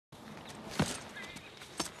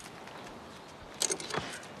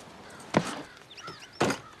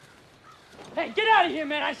get out of here,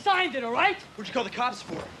 man. I signed it, all right? What'd you call the cops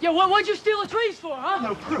for? Yeah, what'd you steal the trees for, huh?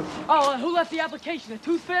 No proof. Oh, who left the application? The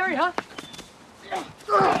Tooth Fairy, huh?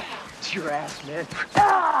 It's your ass, man.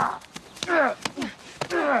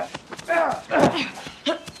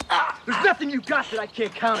 There's nothing you got that I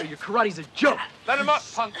can't counter. Your karate's a joke. Let him up,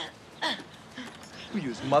 punk. Who, you,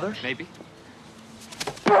 his mother? Maybe.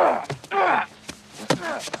 Get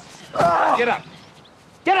up.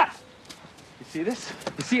 Get up! You see this?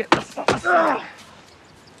 You see it?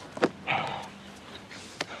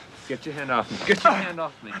 Get your hand off me. Get your hand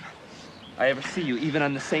off me. I ever see you even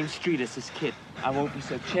on the same street as this kid, I won't be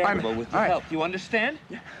so charitable with your help. You understand?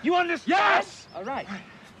 Yeah. You understand? Yes! All right.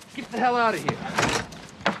 Get the hell out of here.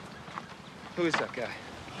 Who is that guy?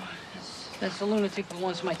 That's the lunatic who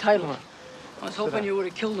wants my title. I was hoping you would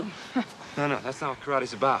have killed him. No, that's not what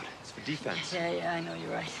karate's about. It's for defense. Yeah, I know,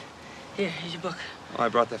 you're right. Here's your book. Oh, I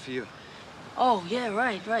brought that for you. Oh, yeah,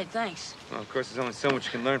 right, thanks. Well, of course, there's only so much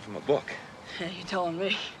you can learn from a book. Yeah, you're telling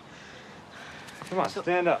me. Come on,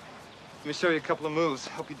 stand up. Let me show you a couple of moves.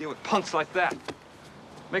 Help you deal with punks like that.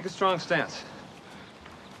 Make a strong stance.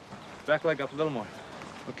 Back leg up a little more.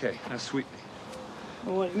 Okay, now sweep me.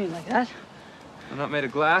 Well, what do you mean, like that? I'm not made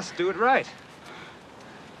of glass. Do it right.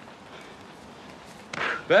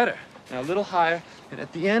 Better. Now a little higher, and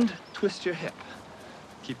at the end, twist your hip.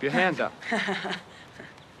 Keep your hand up.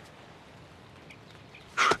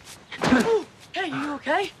 Ooh, hey, you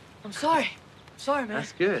okay? I'm sorry. Sorry, man.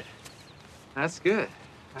 That's good. That's good.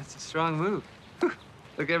 That's a strong move.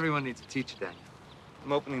 Look, everyone needs a teacher, Daniel.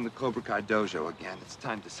 I'm opening the Cobra Kai dojo again. It's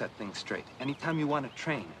time to set things straight. Anytime you want to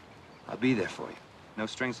train, I'll be there for you. No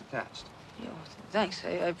strings attached. Yo, thanks. I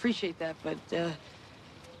appreciate that, but,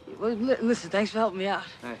 well, listen, thanks for helping me out.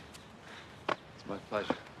 Hey, it's my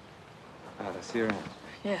pleasure. All right, I'll see you around.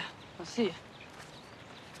 Yeah, I'll see you.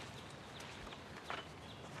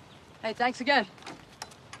 Hey, thanks again.